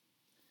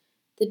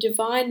The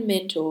Divine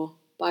Mentor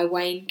by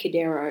Wayne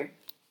Cordeiro.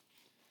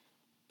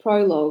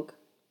 Prologue.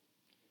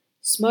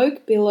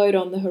 Smoke billowed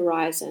on the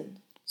horizon,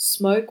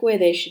 smoke where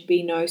there should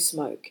be no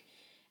smoke,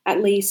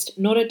 at least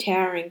not a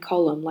towering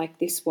column like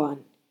this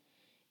one.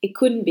 It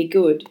couldn't be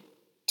good.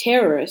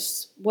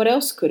 Terrorists, what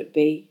else could it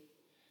be?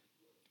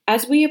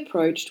 As we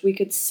approached, we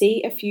could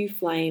see a few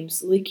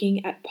flames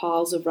licking at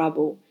piles of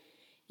rubble,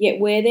 yet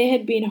where there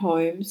had been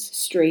homes,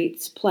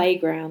 streets,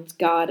 playgrounds,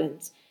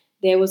 gardens,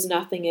 there was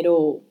nothing at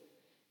all.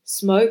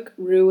 Smoke,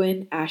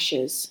 ruin,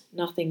 ashes,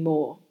 nothing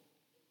more.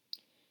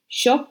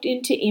 Shocked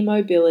into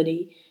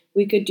immobility,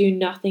 we could do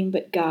nothing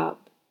but garp.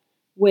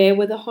 Where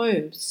were the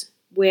homes?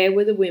 Where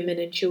were the women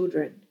and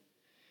children?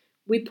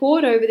 We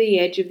poured over the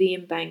edge of the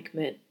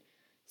embankment,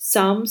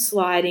 some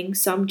sliding,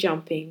 some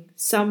jumping,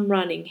 some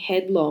running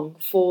headlong,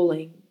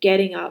 falling,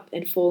 getting up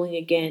and falling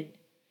again.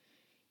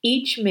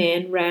 Each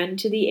man ran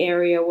to the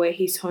area where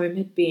his home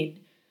had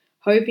been,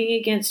 hoping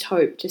against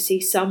hope to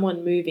see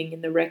someone moving in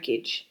the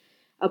wreckage,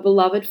 a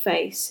beloved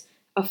face,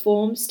 a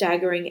form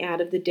staggering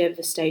out of the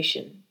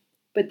devastation.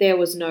 But there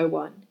was no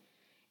one,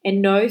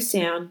 and no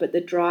sound but the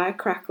dry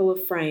crackle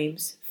of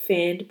frames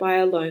fanned by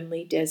a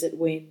lonely desert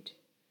wind.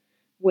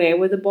 Where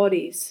were the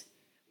bodies?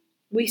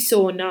 We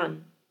saw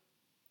none.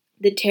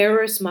 The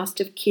terrorists must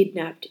have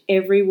kidnapped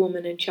every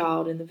woman and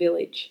child in the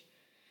village.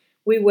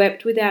 We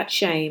wept without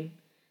shame.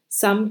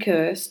 Some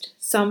cursed,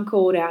 some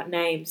called out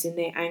names in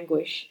their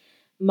anguish,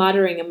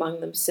 muttering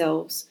among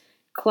themselves.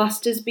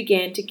 Clusters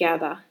began to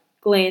gather,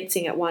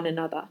 glancing at one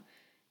another,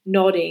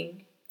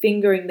 nodding,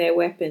 fingering their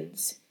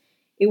weapons.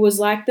 It was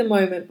like the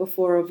moment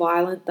before a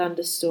violent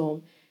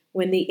thunderstorm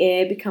when the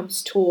air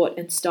becomes taut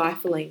and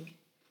stifling.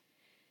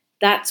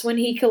 That's when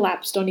he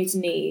collapsed on his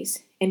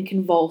knees and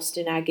convulsed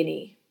in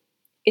agony.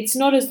 It's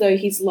not as though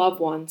his loved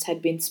ones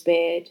had been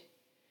spared.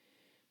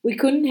 We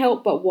couldn't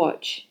help but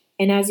watch,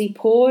 and as he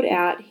poured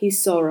out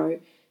his sorrow,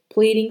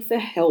 pleading for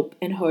help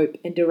and hope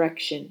and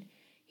direction,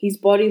 his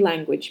body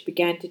language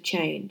began to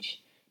change.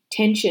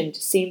 Tension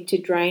seemed to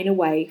drain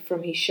away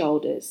from his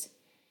shoulders.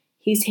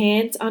 His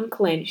hands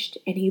unclenched,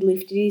 and he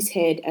lifted his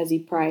head as he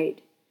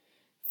prayed.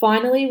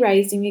 Finally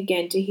raising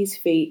again to his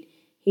feet,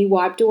 he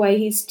wiped away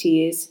his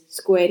tears,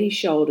 squared his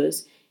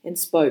shoulders, and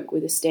spoke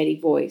with a steady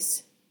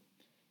voice.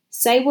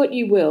 Say what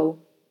you will,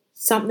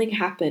 something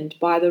happened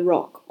by the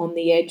rock on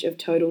the edge of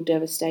total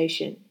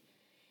devastation.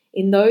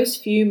 In those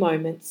few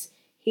moments,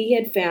 he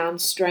had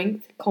found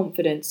strength,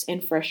 confidence,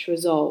 and fresh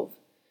resolve.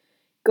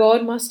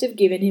 God must have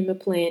given him a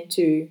plan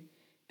too,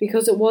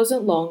 because it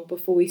wasn't long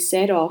before we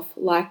set off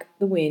like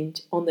the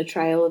wind on the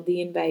trail of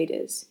the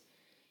invaders.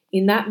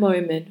 In that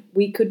moment,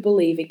 we could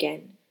believe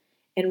again,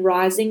 and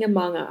rising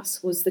among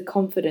us was the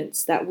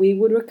confidence that we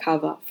would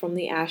recover from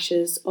the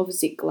ashes of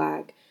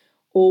Ziklag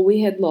all we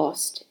had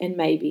lost, and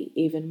maybe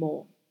even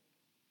more.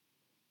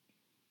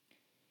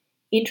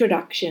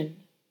 Introduction.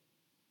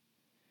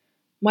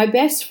 My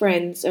best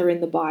friends are in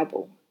the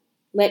Bible.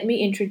 Let me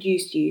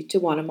introduce you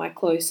to one of my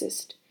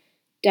closest,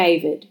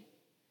 David.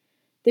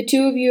 The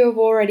two of you have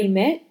already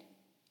met?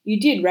 You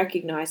did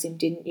recognize him,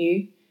 didn't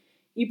you?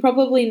 You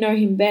probably know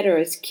him better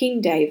as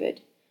King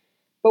David.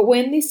 But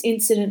when this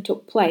incident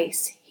took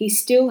place, he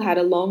still had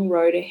a long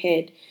road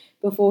ahead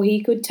before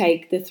he could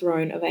take the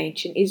throne of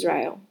ancient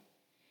Israel.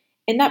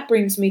 And that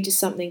brings me to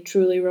something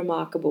truly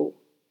remarkable.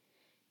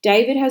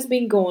 David has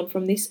been gone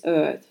from this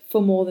earth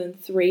for more than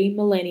 3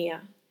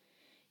 millennia.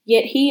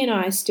 Yet he and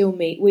I still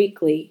meet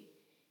weekly.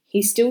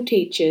 He still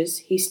teaches,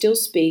 he still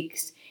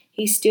speaks,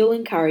 he still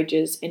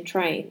encourages and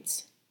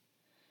trains.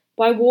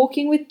 By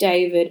walking with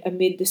David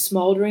amid the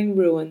smouldering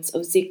ruins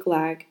of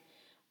Ziklag,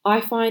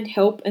 I find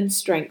help and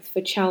strength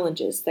for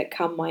challenges that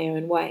come my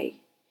own way.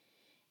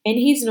 And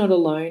he's not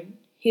alone,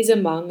 he's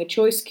among a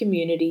choice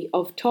community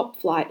of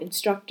top-flight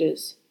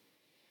instructors.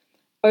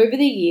 Over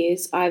the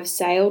years, I have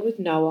sailed with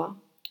Noah,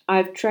 I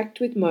have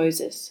trekked with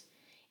Moses.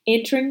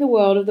 Entering the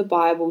world of the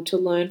Bible to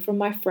learn from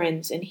my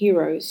friends and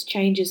heroes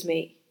changes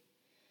me.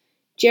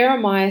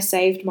 Jeremiah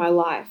saved my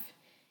life.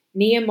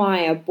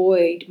 Nehemiah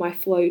buoyed my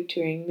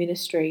floating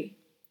ministry.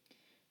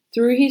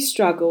 Through his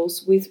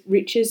struggles with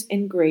riches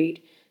and greed,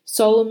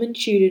 Solomon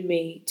tutored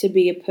me to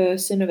be a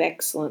person of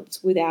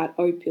excellence without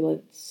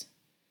opulence.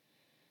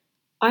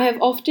 I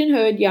have often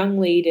heard young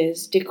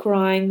leaders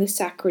decrying the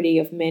sanctity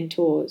of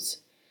mentors,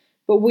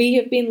 but we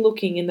have been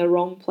looking in the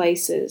wrong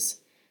places,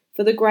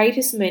 for the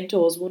greatest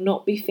mentors will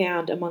not be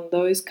found among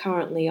those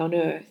currently on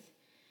earth.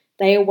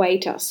 They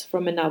await us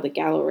from another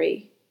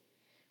gallery.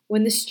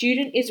 When the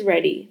student is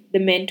ready, the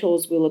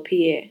mentors will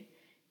appear.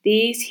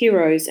 These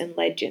heroes and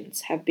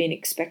legends have been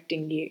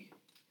expecting you.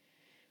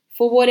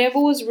 For whatever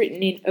was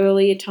written in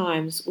earlier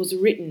times was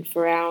written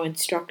for our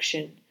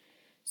instruction,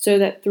 so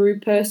that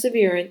through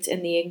perseverance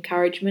and the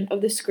encouragement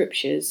of the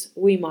Scriptures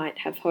we might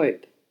have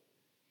hope.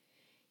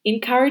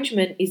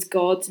 Encouragement is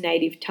God's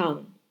native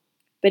tongue,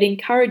 but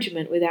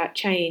encouragement without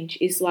change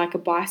is like a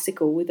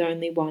bicycle with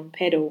only one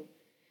pedal.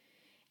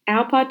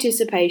 Our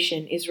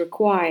participation is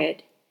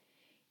required.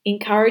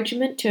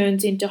 Encouragement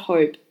turns into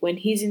hope when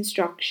His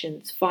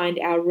instructions find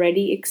our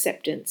ready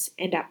acceptance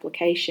and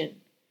application.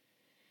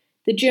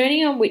 The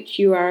journey on which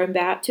you are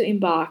about to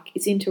embark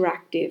is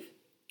interactive.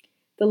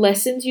 The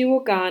lessons you will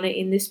garner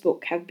in this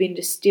book have been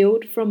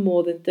distilled from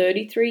more than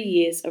 33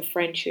 years of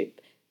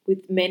friendship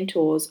with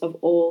mentors of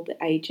all the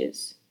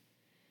ages.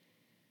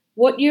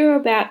 What you are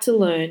about to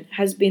learn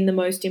has been the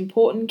most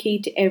important key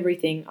to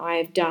everything I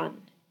have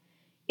done.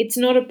 It's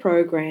not a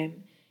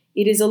program,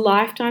 it is a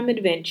lifetime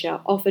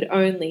adventure offered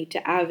only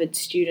to avid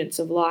students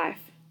of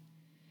life.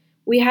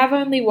 We have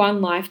only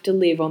one life to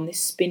live on this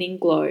spinning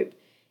globe,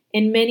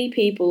 and many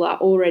people are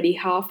already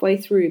halfway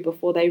through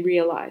before they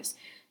realize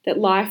that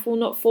life will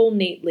not fall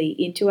neatly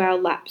into our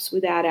laps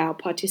without our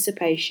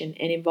participation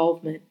and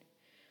involvement.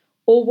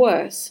 Or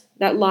worse,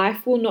 that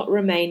life will not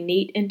remain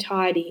neat and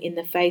tidy in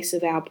the face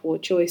of our poor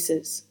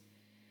choices.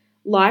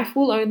 Life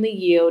will only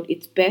yield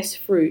its best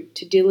fruit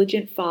to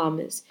diligent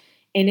farmers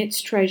and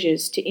its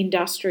treasures to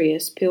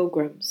industrious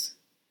pilgrims.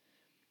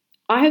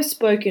 I have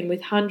spoken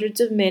with hundreds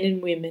of men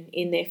and women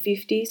in their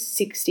 50s,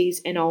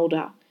 60s, and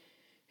older,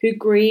 who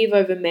grieve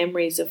over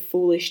memories of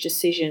foolish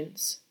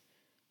decisions.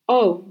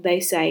 Oh, they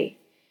say,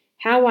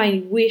 how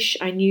I wish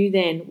I knew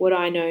then what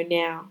I know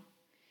now.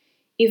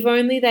 If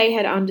only they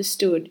had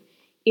understood,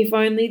 if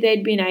only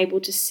they'd been able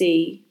to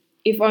see,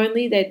 if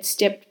only they'd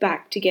stepped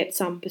back to get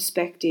some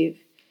perspective.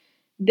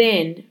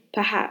 Then,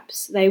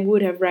 perhaps, they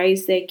would have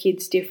raised their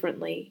kids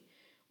differently,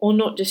 or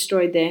not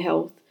destroyed their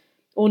health,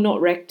 or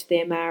not wrecked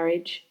their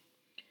marriage.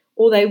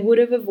 Or they would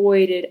have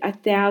avoided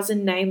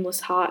 1,000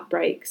 nameless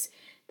heartbreaks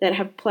that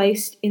have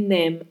placed in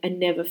them a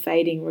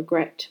never-fading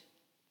regret.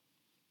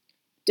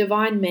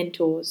 Divine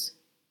mentors.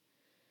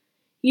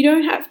 You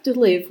don't have to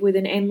live with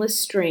an endless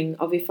string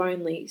of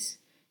if-onlys.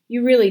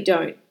 You really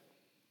don't.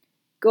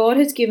 God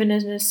has given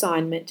an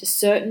assignment to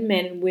certain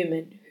men and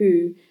women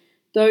who,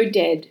 though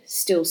dead,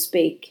 still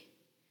speak.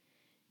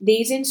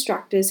 These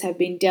instructors have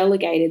been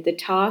delegated the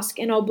task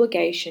and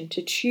obligation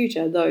to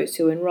tutor those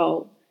who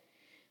enroll.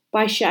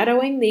 By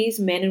shadowing these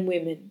men and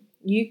women,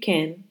 you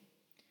can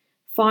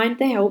find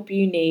the help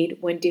you need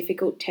when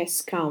difficult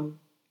tests come.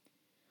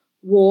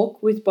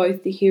 Walk with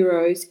both the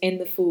heroes and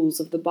the fools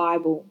of the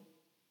Bible.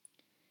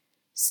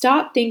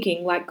 Start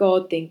thinking like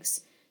God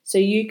thinks, so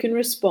you can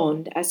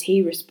respond as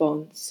He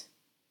responds.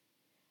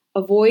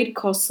 Avoid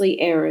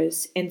costly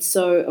errors and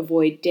so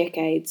avoid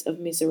decades of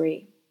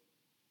misery.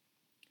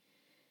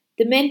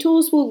 The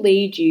mentors will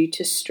lead you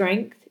to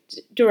strength,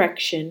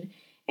 direction,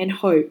 and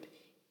hope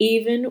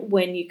even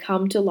when you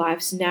come to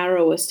life's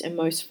narrowest and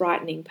most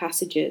frightening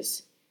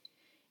passages.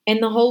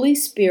 And the Holy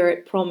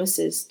Spirit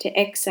promises to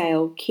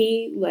exhale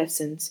key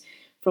lessons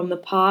from the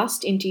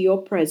past into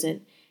your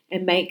present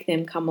and make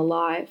them come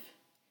alive.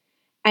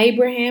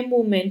 Abraham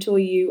will mentor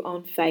you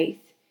on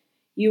faith.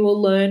 You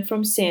will learn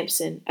from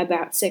Samson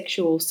about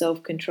sexual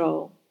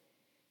self-control.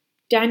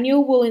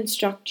 Daniel will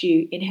instruct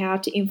you in how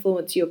to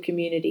influence your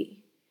community.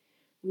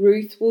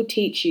 Ruth will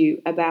teach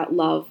you about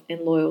love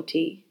and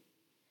loyalty.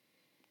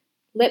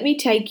 Let me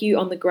take you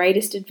on the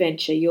greatest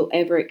adventure you'll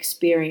ever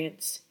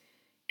experience.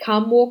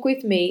 Come walk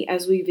with me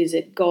as we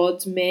visit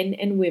God's men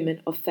and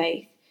women of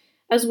faith,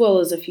 as well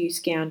as a few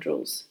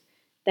scoundrels.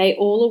 They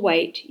all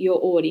await your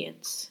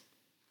audience.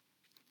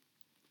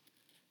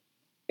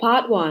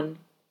 Part 1.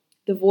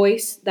 The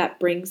Voice That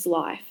Brings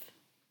Life.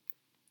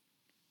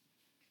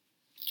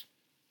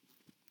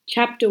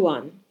 Chapter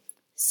 1.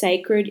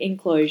 Sacred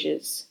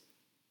Enclosures.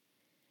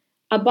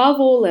 Above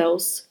all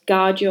else,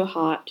 guard your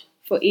heart,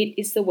 for it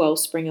is the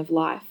wellspring of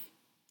life.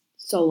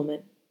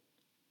 Solomon.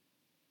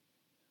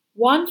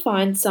 One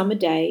fine summer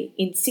day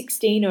in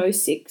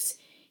 1606,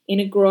 in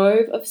a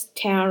grove of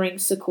towering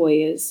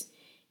sequoias,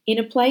 in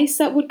a place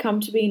that would come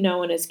to be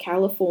known as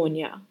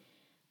California,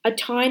 a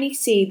tiny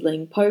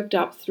seedling poked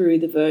up through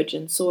the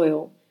virgin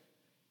soil.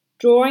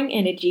 Drawing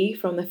energy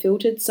from the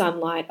filtered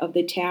sunlight of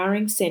the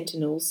towering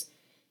sentinels,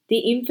 the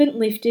infant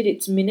lifted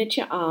its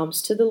miniature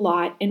arms to the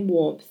light and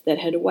warmth that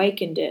had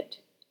awakened it.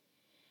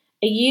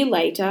 A year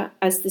later,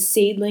 as the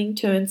seedling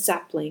turned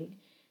sapling,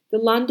 the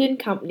London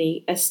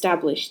Company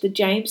established the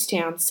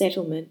Jamestown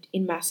settlement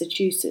in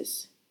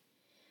Massachusetts.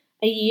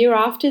 A year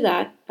after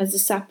that, as the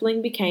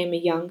sapling became a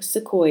young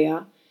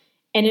sequoia,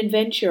 an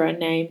adventurer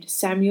named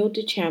Samuel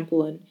de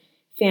Champlain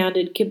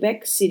founded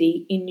Quebec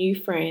City in New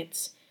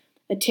France,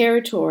 a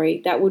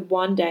territory that would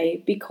one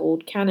day be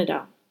called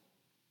Canada.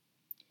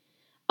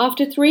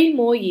 After 3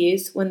 more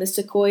years, when the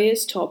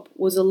sequoia's top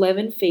was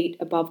 11 feet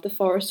above the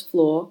forest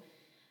floor,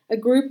 a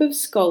group of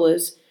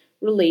scholars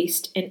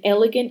released an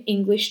elegant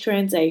English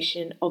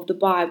translation of the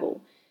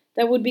Bible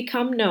that would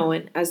become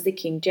known as the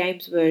King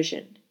James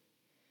Version.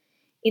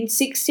 In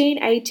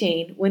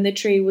 1618, when the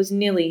tree was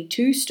nearly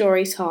 2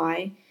 stories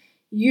high,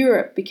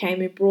 Europe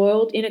became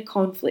embroiled in a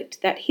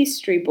conflict that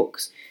history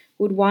books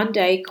would one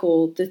day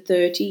call the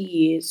 30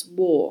 Years'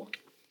 War.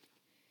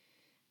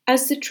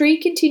 As the tree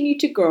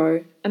continued to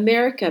grow,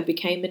 America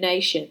became a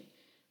nation,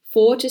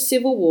 fought a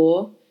civil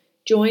war,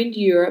 joined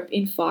Europe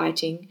in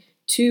fighting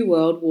 2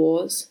 world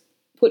wars,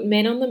 put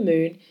men on the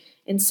moon,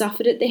 and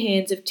suffered at the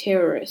hands of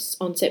terrorists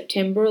on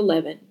September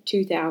 11,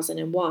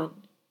 2001.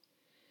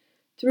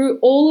 Through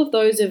all of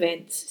those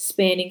events,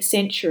 spanning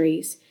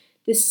centuries,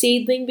 The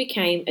seedling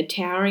became a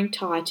towering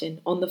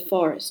titan on the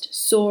forest,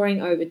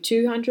 soaring over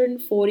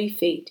 240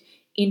 feet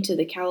into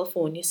the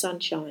California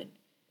sunshine.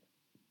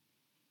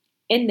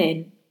 And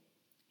then,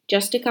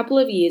 just a couple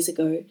of years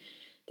ago,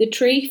 the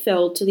tree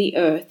fell to the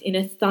earth in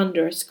a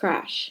thunderous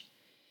crash.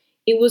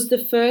 It was the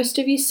first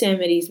of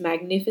Yosemite's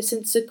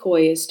magnificent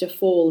sequoias to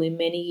fall in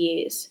many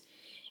years,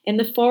 and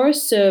the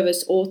Forest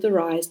Service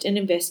authorized an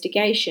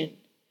investigation.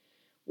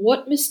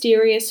 What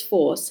mysterious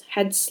force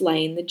had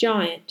slain the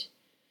giant?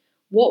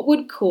 What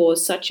would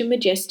cause such a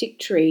majestic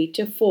tree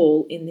to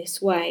fall in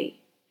this way?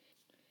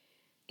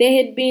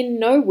 There had been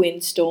no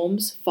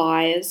windstorms,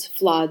 fires,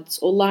 floods,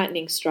 or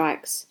lightning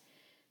strikes.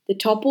 The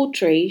toppled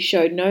tree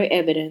showed no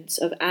evidence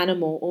of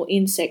animal or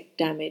insect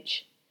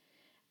damage.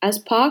 As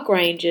park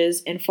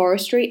rangers and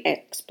forestry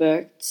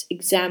experts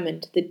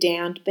examined the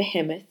downed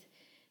behemoth,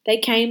 they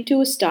came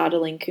to a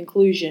startling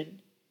conclusion: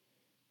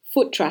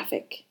 foot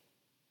traffic.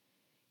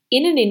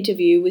 In an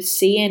interview with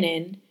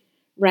CNN,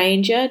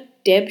 Ranger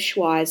Deb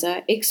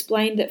Schweizer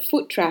explained that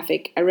foot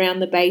traffic around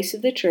the base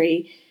of the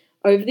tree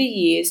over the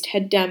years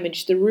had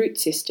damaged the root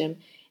system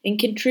and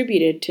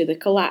contributed to the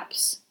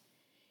collapse.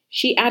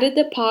 She added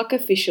that park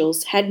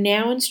officials had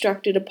now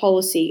instructed a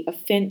policy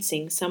of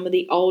fencing some of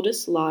the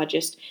oldest,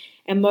 largest,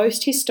 and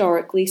most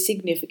historically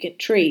significant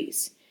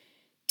trees,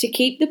 to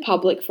keep the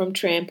public from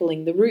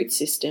trampling the root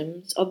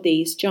systems of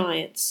these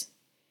giants.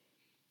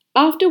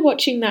 After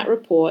watching that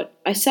report,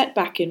 I sat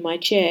back in my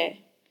chair.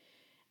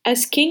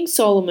 As King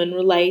Solomon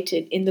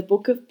related in the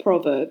book of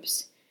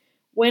Proverbs,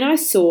 when I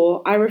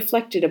saw, I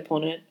reflected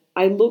upon it,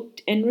 I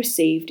looked and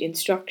received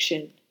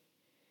instruction.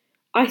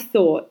 I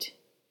thought,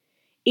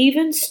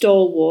 even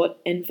stalwart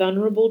and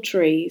vulnerable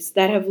trees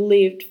that have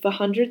lived for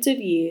hundreds of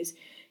years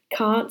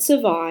can't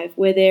survive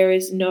where there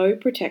is no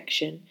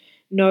protection,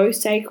 no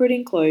sacred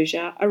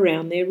enclosure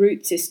around their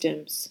root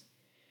systems.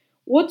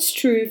 What's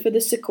true for the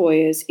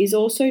sequoias is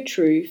also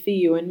true for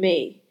you and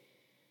me.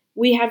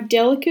 We have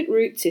delicate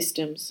root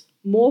systems,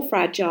 more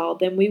fragile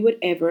than we would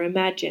ever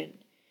imagine,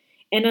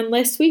 and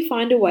unless we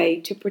find a way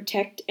to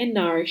protect and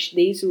nourish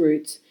these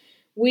roots,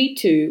 we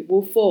too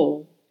will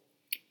fall.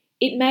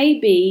 It may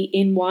be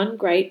in one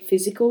great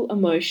physical,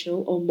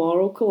 emotional, or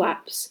moral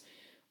collapse,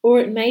 or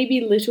it may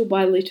be little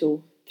by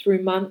little,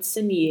 through months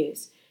and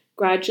years,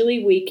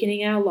 gradually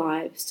weakening our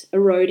lives,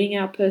 eroding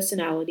our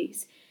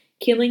personalities,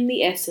 killing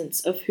the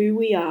essence of who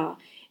we are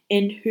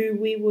and who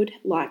we would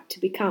like to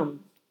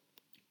become.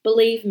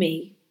 Believe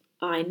me,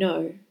 I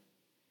know.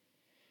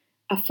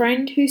 A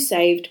friend who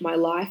saved my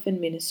life and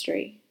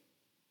ministry.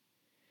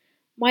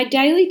 My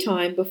daily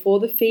time before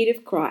the feet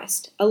of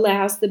Christ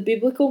allows the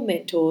biblical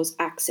mentors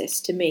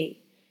access to me.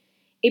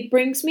 It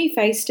brings me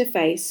face to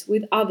face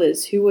with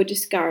others who were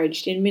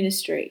discouraged in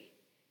ministry.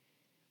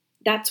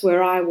 That's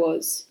where I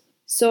was,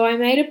 so I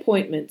made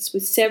appointments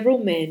with several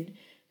men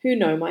who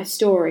know my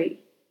story.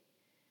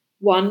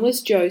 One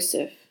was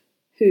Joseph,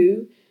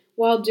 who,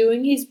 while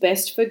doing his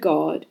best for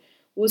God,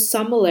 was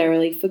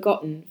summarily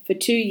forgotten for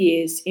 2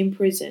 years in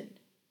prison.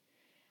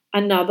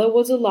 Another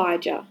was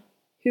Elijah,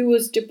 who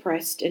was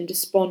depressed and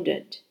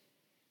despondent.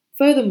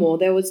 Furthermore,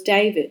 there was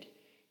David,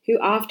 who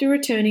after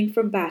returning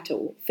from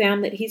battle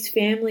found that his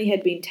family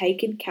had been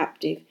taken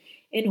captive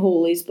and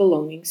all his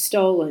belongings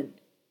stolen.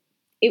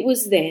 It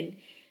was then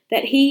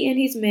that he and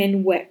his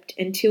men wept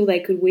until they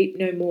could weep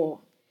no more.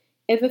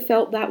 Ever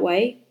felt that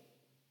way?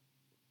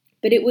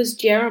 But it was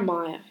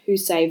Jeremiah who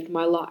saved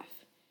my life.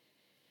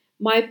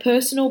 My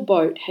personal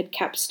boat had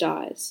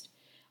capsized.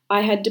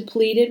 I had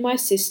depleted my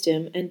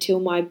system until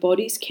my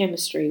body's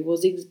chemistry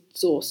was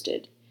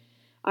exhausted.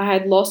 I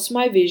had lost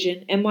my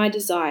vision and my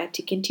desire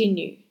to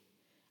continue.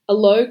 A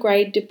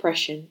low-grade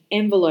depression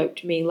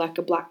enveloped me like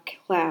a black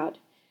cloud.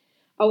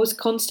 I was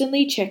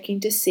constantly checking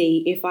to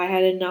see if I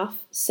had enough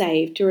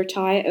saved to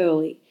retire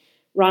early,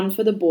 run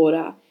for the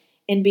border,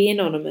 and be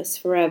anonymous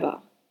forever.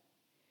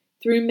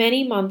 Through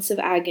many months of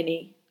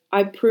agony,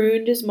 I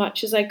pruned as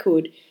much as I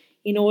could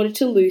in order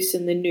to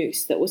loosen the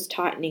noose that was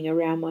tightening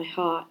around my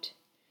heart.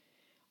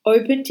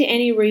 Open to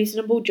any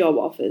reasonable job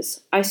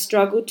offers, I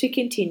struggled to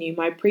continue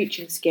my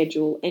preaching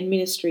schedule and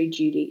ministry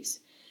duties.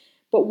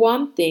 But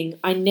one thing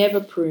I never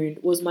pruned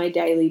was my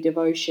daily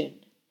devotion.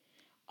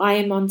 I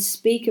am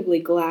unspeakably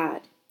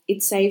glad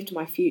it saved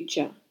my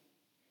future.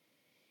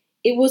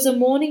 It was a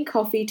morning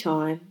coffee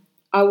time.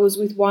 I was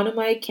with one of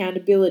my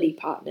accountability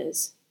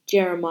partners,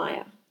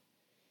 Jeremiah.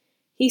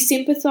 He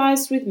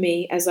sympathized with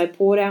me as I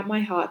poured out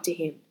my heart to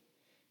him.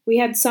 We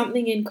had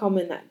something in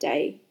common that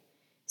day.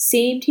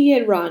 Seemed he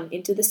had run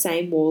into the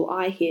same wall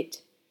I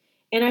hit,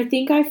 and I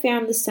think I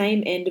found the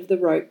same end of the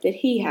rope that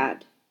he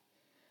had.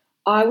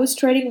 I was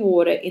treading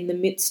water in the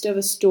midst of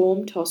a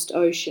storm-tossed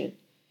ocean.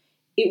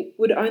 It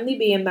would only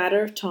be a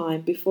matter of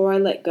time before I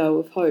let go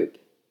of hope.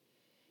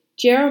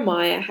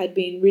 Jeremiah had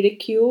been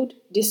ridiculed,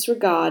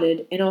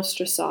 disregarded, and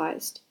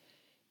ostracized.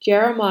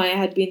 Jeremiah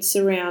had been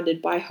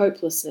surrounded by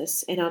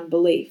hopelessness and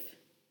unbelief.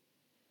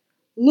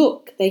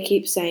 Look, they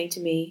keep saying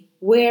to me,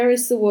 where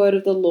is the word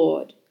of the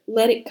Lord?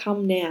 Let it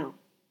come now.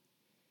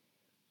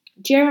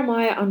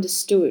 Jeremiah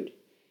understood.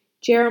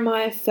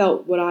 Jeremiah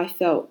felt what I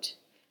felt.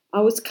 I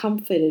was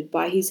comforted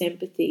by his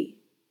empathy.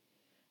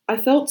 I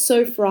felt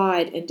so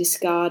fried and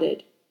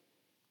discarded.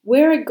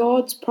 Where are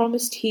God's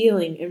promised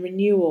healing and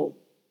renewal?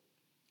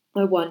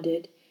 I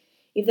wondered.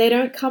 If they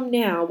don't come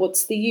now,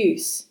 what's the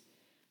use?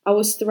 I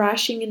was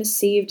thrashing in a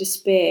sea of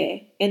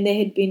despair, and there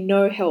had been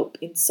no help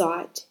in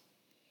sight.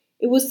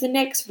 It was the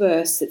next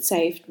verse that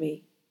saved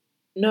me.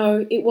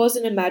 No, it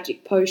wasn't a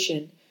magic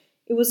potion.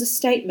 It was a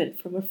statement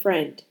from a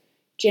friend,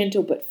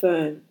 gentle but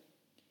firm.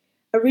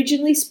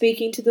 Originally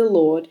speaking to the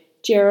Lord,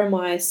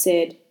 Jeremiah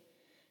said,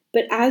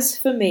 "But as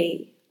for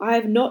me, I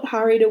have not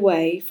hurried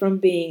away from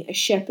being a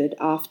shepherd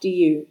after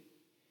you."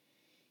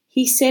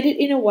 He said it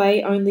in a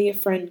way only a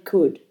friend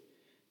could,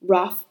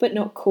 rough but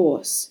not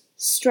coarse,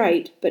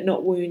 straight but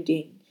not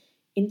wounding.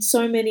 In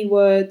so many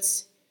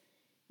words,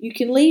 "You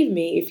can leave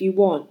me if you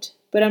want,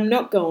 but I'm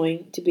not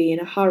going to be in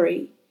a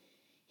hurry."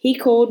 He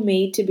called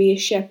me to be a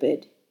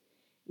shepherd.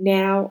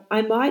 Now,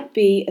 I might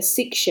be a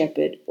sick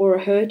shepherd or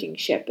a hurting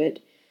shepherd,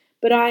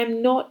 but I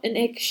am not an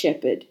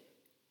ex-shepherd.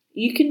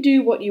 You can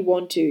do what you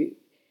want to,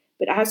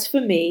 but as for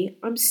me,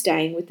 I'm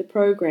staying with the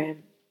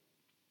program.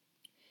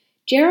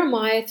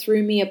 Jeremiah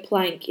threw me a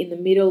plank in the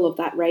middle of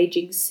that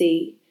raging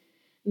sea.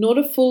 Not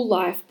a full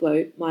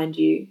lifeboat, mind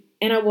you,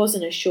 and I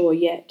wasn't ashore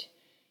yet.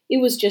 It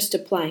was just a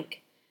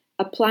plank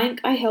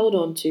I held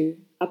onto,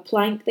 a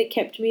plank that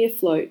kept me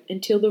afloat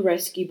until the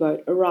rescue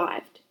boat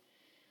arrived.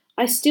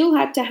 I still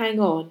had to hang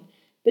on,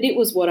 but it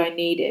was what I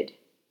needed.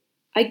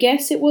 I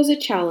guess it was a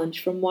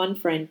challenge from one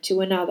friend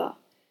to another.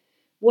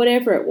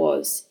 Whatever it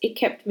was, it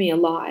kept me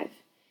alive.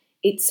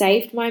 It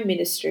saved my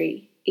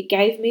ministry. It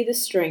gave me the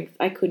strength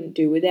I couldn't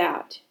do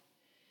without.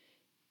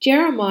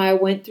 Jeremiah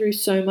went through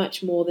so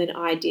much more than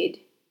I did,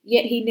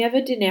 yet he never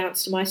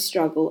denounced my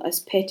struggle as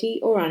petty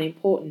or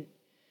unimportant.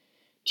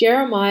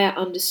 Jeremiah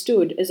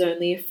understood as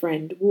only a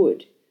friend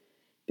would.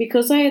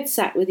 Because I had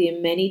sat with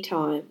him many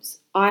times,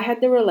 I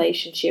had the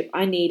relationship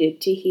I needed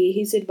to hear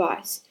his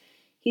advice,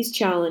 his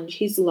challenge,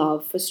 his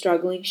love for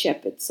struggling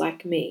shepherds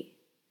like me.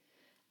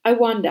 I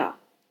wonder,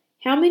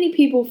 how many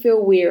people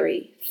feel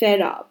weary,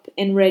 fed up,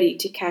 and ready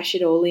to cash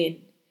it all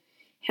in?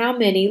 How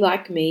many,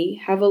 like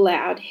me, have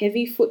allowed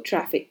heavy foot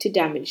traffic to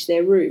damage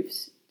their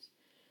roofs?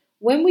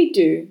 When we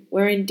do,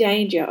 we're in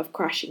danger of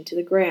crashing to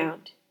the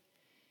ground.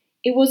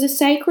 It was a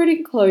sacred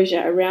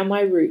enclosure around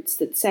my roots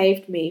that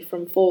saved me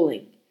from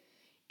falling.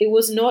 It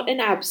was not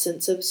an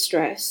absence of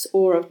stress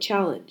or of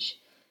challenge.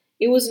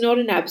 It was not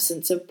an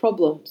absence of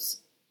problems.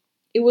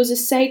 It was a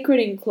sacred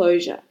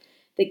enclosure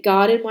that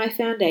guarded my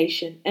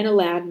foundation and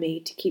allowed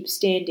me to keep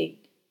standing.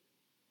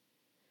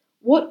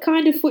 What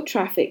kind of foot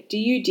traffic do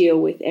you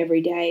deal with every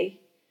day?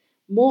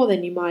 More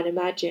than you might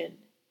imagine.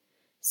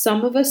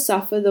 Some of us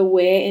suffer the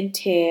wear and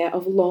tear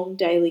of long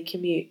daily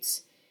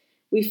commutes.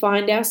 We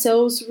find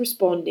ourselves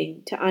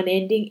responding to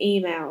unending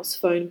emails,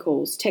 phone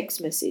calls,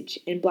 text message,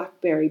 and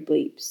BlackBerry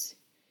bleeps.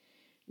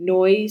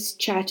 Noise,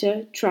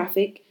 chatter,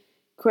 traffic,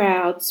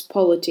 crowds,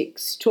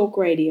 politics, talk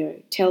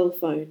radio,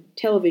 telephone,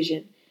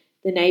 television,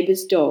 the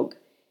neighbour's dog,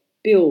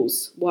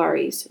 bills,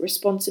 worries,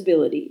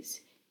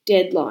 responsibilities,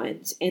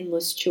 deadlines,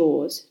 endless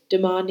chores,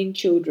 demanding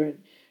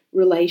children,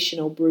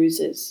 relational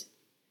bruises.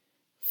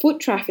 Foot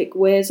traffic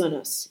wears on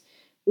us.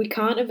 We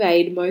can't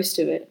evade most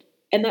of it,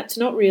 and that's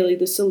not really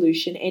the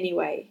solution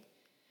anyway.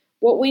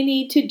 What we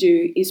need to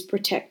do is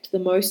protect the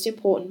most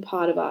important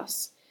part of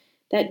us,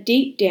 that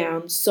deep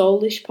down,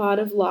 soulish part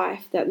of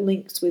life that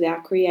links with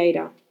our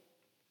Creator.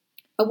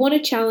 I want to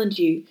challenge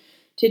you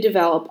to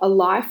develop a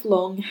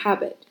lifelong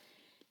habit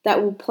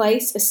that will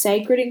place a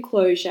sacred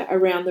enclosure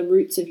around the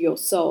roots of your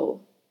soul.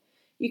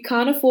 You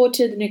can't afford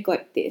to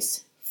neglect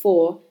this,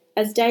 for,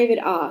 as David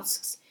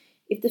asks,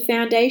 if the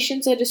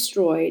foundations are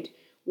destroyed,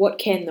 what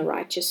can the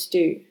righteous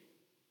do?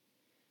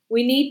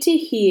 We need to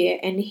hear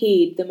and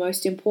heed the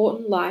most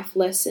important life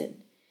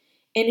lesson,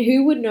 and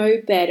who would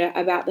know better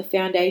about the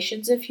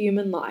foundations of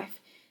human life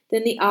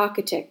than the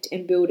architect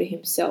and builder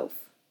himself?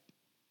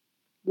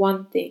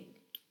 One thing.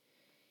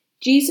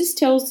 Jesus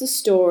tells the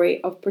story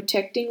of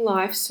protecting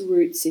life's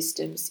root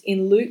systems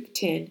in Luke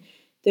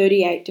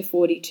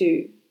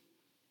 10:38-42.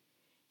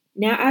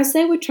 Now as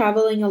they were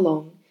travelling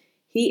along,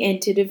 he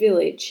entered a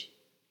village,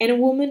 and a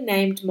woman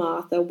named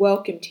Martha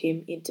welcomed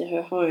him into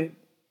her home.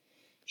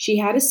 She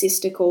had a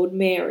sister called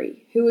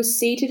Mary, who was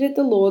seated at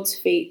the Lord's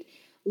feet,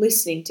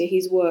 listening to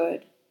his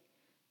word.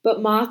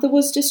 But Martha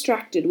was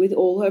distracted with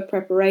all her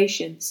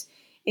preparations,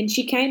 and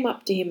she came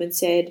up to him and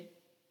said,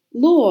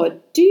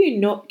 "Lord, do you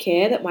not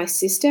care that my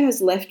sister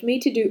has left me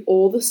to do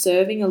all the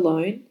serving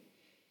alone?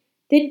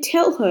 Then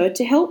tell her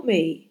to help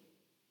me."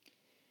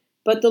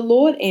 But the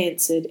Lord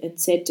answered and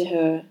said to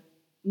her,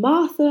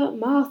 "Martha,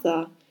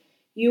 Martha,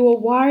 you are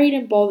worried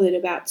and bothered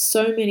about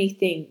so many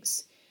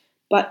things,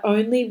 but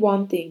only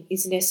one thing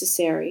is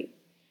necessary.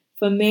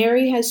 For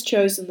Mary has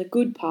chosen the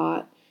good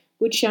part,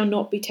 which shall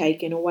not be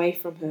taken away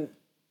from her."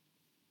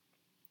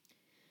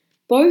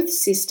 Both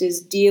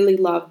sisters dearly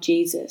loved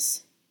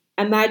Jesus.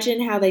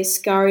 Imagine how they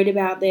scurried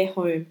about their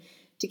home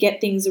to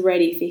get things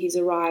ready for his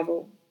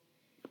arrival.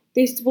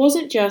 This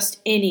wasn't just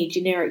any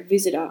generic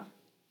visitor.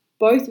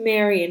 Both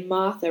Mary and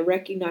Martha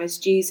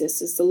recognized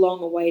Jesus as the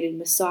long-awaited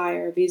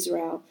Messiah of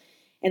Israel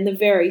and the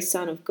very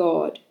Son of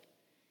God.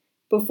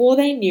 Before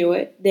they knew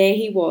it, there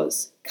he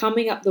was,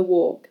 coming up the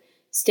walk,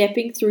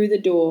 stepping through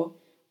the door,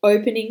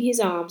 opening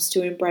his arms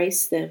to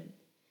embrace them.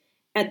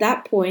 At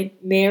that point,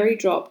 Mary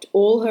dropped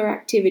all her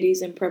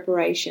activities and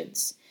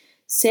preparations,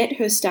 set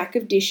her stack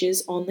of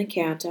dishes on the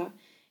counter,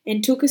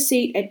 and took a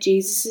seat at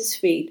Jesus'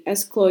 feet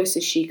as close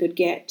as she could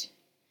get.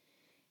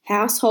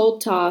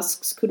 Household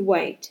tasks could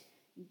wait.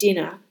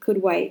 Dinner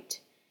could wait.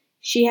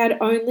 She had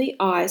only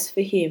eyes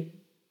for him.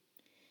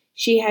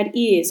 She had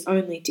ears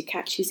only to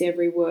catch his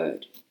every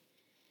word.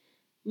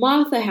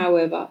 Martha,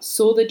 however,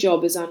 saw the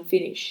job as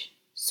unfinished,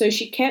 so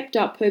she kept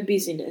up her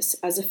busyness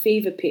as a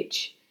fever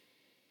pitch.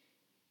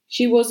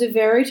 She was a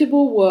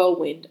veritable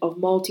whirlwind of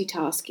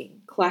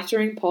multitasking,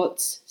 clattering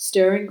pots,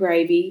 stirring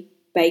gravy,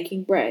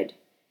 baking bread.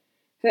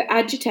 Her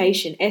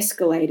agitation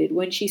escalated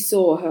when she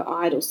saw her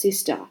idle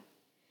sister.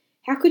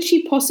 How could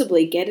she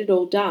possibly get it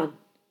all done,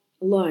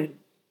 alone?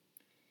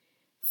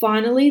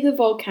 Finally, the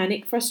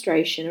volcanic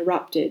frustration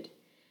erupted.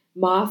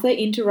 Martha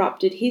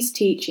interrupted his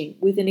teaching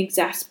with an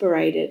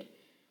exasperated,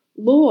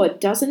 "Lord,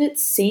 doesn't it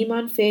seem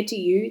unfair to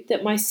you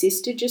that my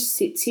sister just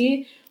sits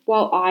here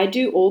while I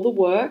do all the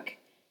work?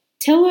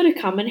 Tell her to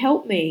come and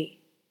help me."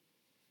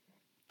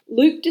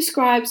 Luke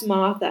describes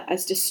Martha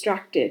as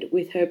distracted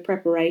with her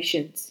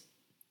preparations,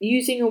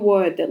 using a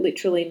word that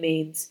literally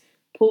means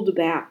pulled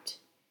about.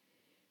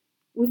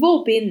 We've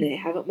all been there,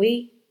 haven't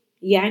we?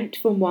 Yanked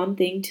from one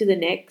thing to the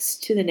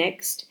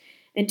next,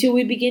 until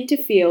we begin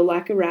to feel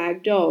like a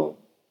rag doll.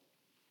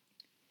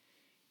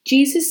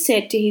 Jesus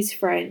said to his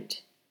friend,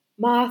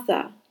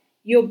 "Martha,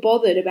 you're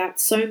bothered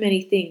about so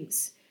many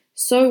things,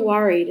 so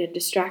worried and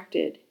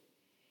distracted."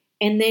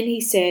 And then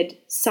he said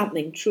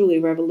something truly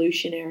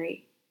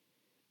revolutionary.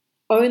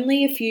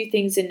 Only a few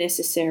things are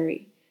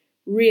necessary,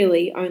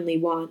 really only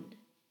one.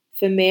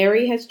 For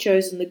Mary has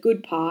chosen the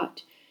good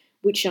part,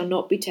 which shall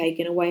not be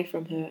taken away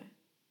from her.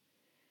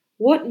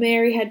 What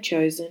Mary had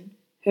chosen,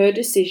 her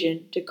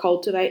decision to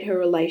cultivate her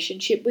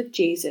relationship with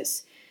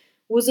Jesus,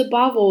 was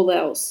above all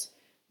else,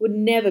 would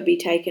never be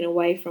taken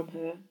away from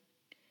her.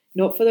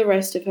 Not for the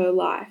rest of her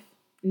life,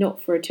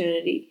 not for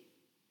eternity.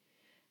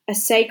 A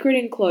sacred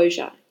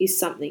enclosure is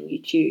something you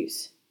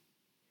choose.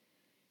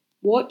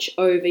 Watch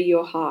over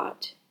your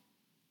heart.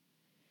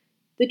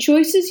 The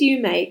choices you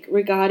make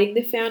regarding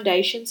the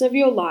foundations of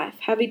your life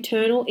have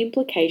eternal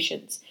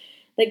implications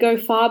that go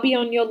far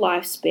beyond your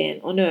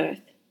lifespan on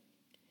earth.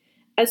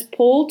 As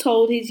Paul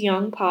told his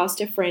young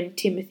pastor friend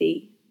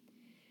Timothy,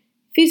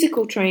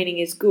 physical training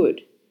is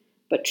good,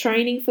 but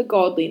training for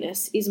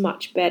godliness is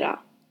much better,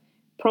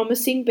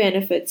 promising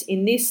benefits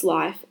in this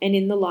life and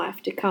in the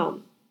life to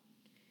come.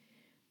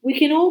 We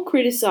can all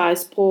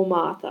criticize poor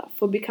Martha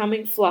for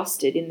becoming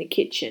flustered in the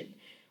kitchen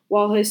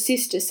while her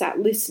sister sat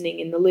listening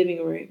in the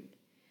living room.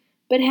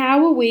 But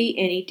how are we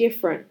any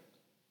different?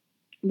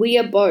 We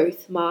are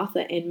both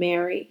Martha and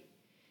Mary.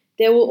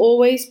 There will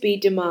always be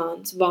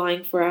demands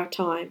vying for our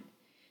time.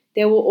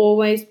 There will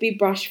always be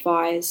brush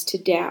fires to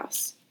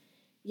douse.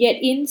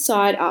 Yet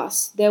inside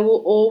us there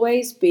will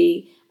always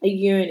be a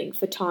yearning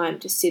for time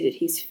to sit at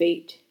his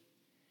feet.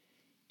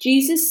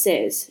 Jesus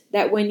says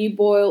that when you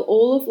boil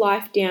all of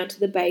life down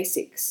to the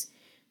basics,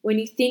 when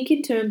you think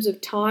in terms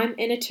of time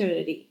and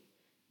eternity,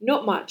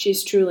 not much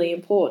is truly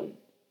important.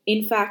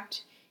 In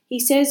fact, he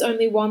says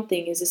only one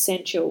thing is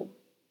essential.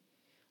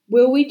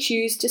 Will we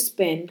choose to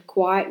spend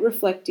quiet,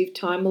 reflective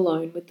time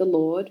alone with the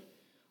Lord,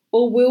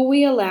 or will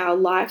we allow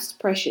life's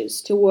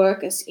pressures to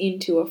work us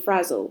into a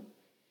frazzle?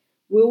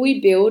 Will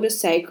we build a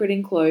sacred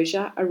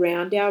enclosure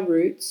around our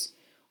roots,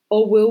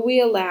 or will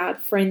we allow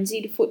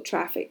frenzied foot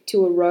traffic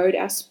to erode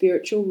our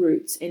spiritual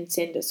roots and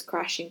send us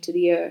crashing to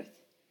the earth?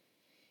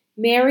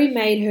 Mary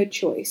made her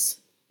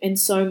choice, and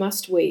so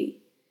must we.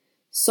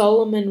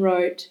 Solomon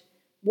wrote,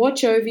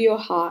 "Watch over your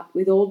heart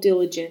with all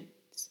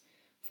diligence,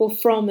 for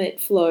from it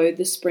flow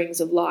the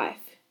springs of life."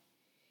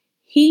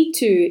 He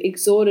too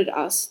exhorted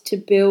us to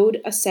build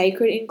a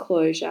sacred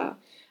enclosure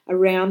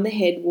around the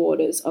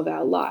headwaters of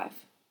our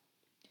life,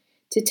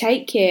 to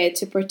take care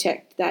to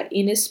protect that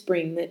inner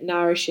spring that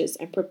nourishes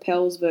and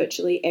propels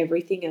virtually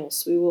everything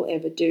else we will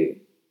ever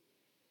do.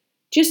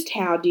 Just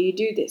how do you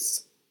do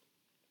this?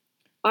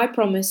 I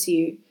promise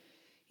you,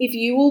 if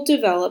you will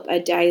develop a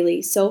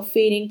daily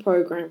self-feeding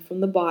program from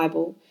the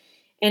Bible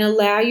and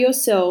allow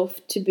yourself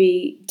to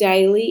be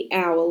daily,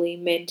 hourly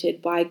mentored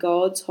by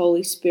God's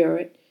Holy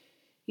Spirit,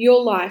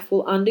 your life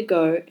will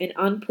undergo an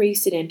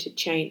unprecedented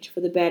change for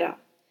the better.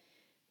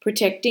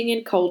 Protecting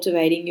and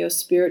cultivating your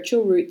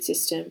spiritual root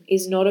system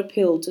is not a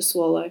pill to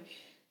swallow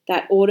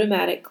that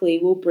automatically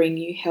will bring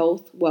you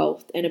health,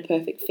 wealth, and a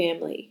perfect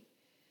family.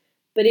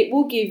 But it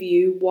will give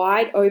you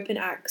wide open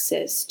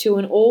access to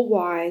an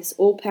all-wise,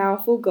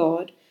 all-powerful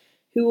God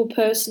who will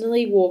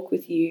personally walk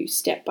with you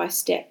step by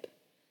step.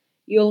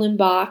 You'll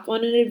embark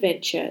on an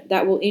adventure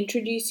that will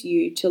introduce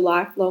you to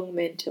lifelong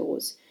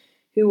mentors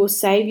who will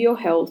save your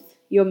health,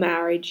 your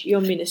marriage, your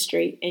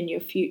ministry, and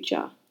your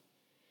future.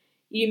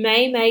 You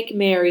may make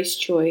Mary's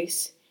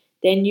choice,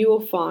 Then you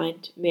will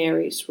find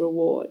Mary's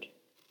reward.